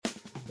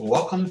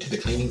Welcome to the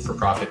Cleaning for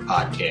Profit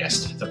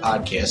podcast, the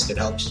podcast that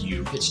helps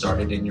you get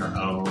started in your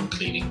own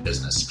cleaning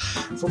business.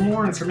 For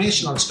more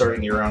information on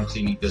starting your own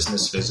cleaning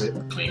business, visit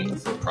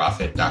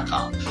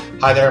cleaningforprofit.com.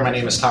 Hi there, my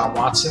name is Tom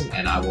Watson,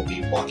 and I will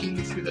be walking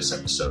you through this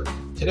episode.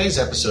 Today's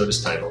episode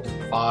is titled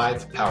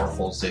 5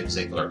 Powerful Zig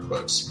Ziglar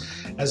Quotes.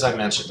 As I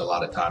mentioned a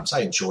lot of times,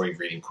 I enjoy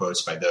reading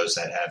quotes by those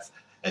that have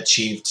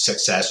achieved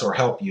success or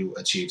help you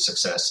achieve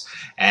success,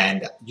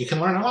 and you can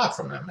learn a lot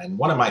from them. And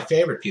one of my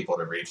favorite people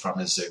to read from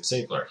is Zig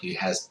Ziglar. He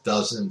has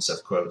dozens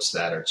of quotes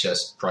that are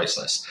just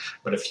priceless,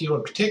 but a few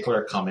in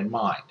particular come in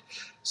mind.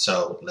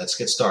 So let's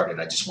get started.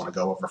 I just want to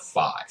go over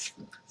 5.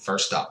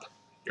 First up,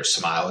 your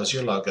smile is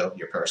your logo,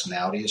 your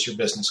personality is your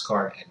business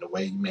card, and the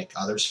way you make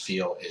others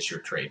feel is your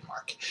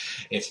trademark.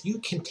 If you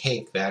can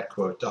take that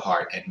quote to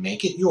heart and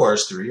make it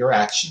yours through your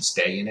actions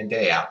day in and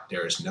day out,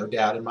 there is no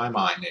doubt in my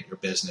mind that your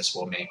business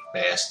will make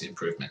vast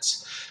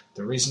improvements.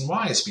 The reason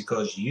why is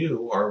because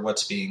you are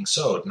what's being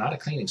sold, not a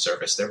cleaning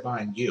service. They're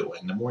buying you,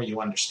 and the more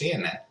you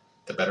understand that,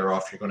 the better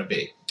off you're going to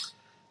be.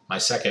 My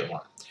second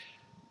one,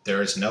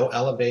 there is no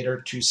elevator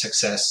to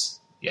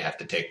success. You have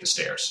to take the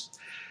stairs.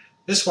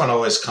 This one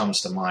always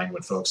comes to mind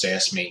when folks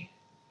ask me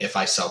if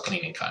I sell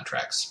cleaning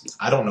contracts.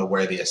 I don't know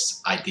where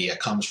this idea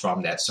comes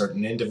from that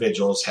certain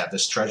individuals have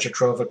this treasure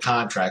trove of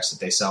contracts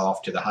that they sell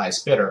off to the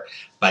highest bidder,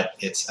 but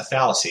it's a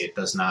fallacy. It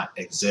does not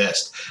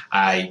exist.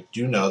 I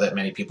do know that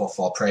many people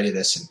fall prey to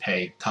this and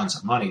pay tons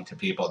of money to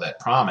people that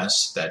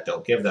promise that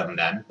they'll give them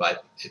then,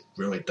 but it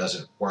really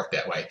doesn't work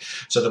that way.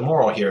 So the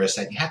moral here is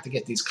that you have to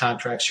get these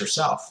contracts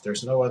yourself.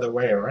 There's no other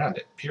way around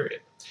it, period.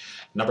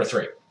 Number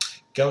 3,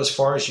 go as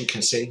far as you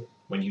can see.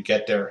 When you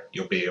get there,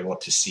 you'll be able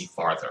to see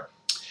farther.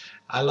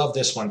 I love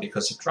this one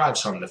because it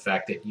drives home the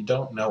fact that you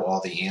don't know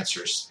all the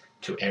answers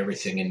to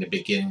everything in the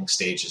beginning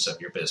stages of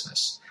your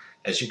business.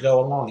 As you go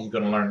along, you're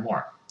going to learn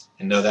more.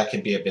 And though that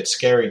can be a bit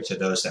scary to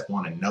those that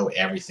want to know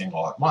everything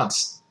all at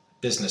once,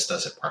 business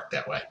doesn't work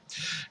that way.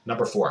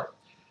 Number 4,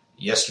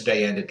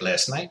 yesterday ended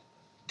last night.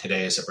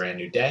 Today is a brand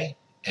new day,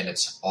 and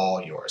it's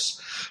all yours.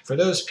 For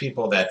those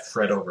people that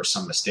fret over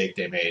some mistake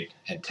they made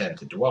and tend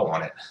to dwell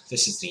on it,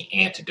 this is the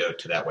antidote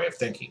to that way of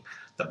thinking.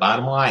 The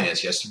bottom line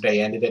is yesterday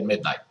ended at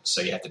midnight,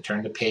 so you have to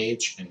turn the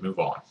page and move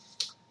on.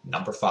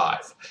 Number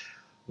 5,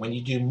 when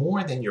you do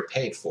more than you're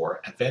paid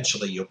for,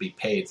 eventually you'll be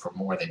paid for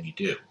more than you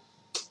do.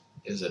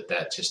 Isn't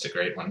that just a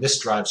great one? This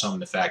drives home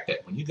the fact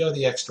that when you go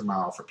the extra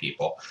mile for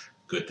people,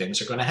 good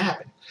things are going to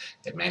happen.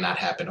 It may not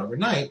happen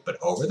overnight, but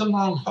over the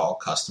long haul,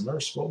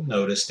 customers will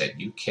notice that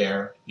you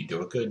care, you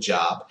do a good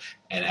job,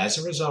 and as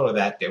a result of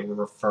that, they will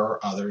refer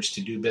others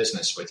to do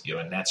business with you,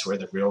 and that's where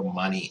the real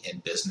money in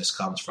business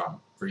comes from,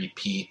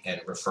 repeat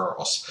and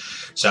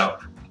referrals. So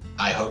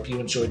I hope you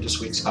enjoyed this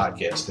week's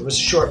podcast. It was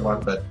a short one,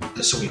 but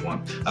a sweet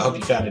one. I hope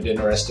you found it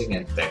interesting,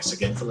 and thanks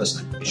again for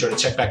listening. Be sure to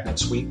check back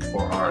next week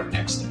for our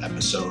next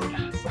episode.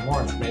 For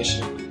more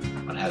information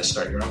on how to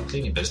start your own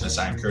cleaning business,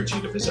 I encourage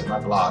you to visit my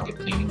blog at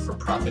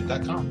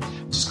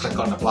cleaningforprofit.com. Just click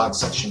on the blog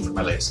section for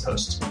my latest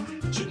posts.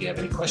 So if you have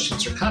any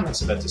questions or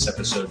comments about this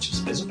episode,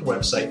 just visit the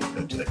website and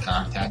go to the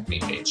Contact Me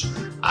page.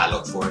 I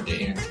look forward to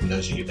hearing from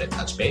those of you that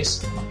touch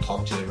base. I'll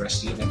talk to the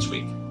rest of you next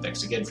week.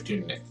 Thanks again for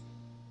tuning in.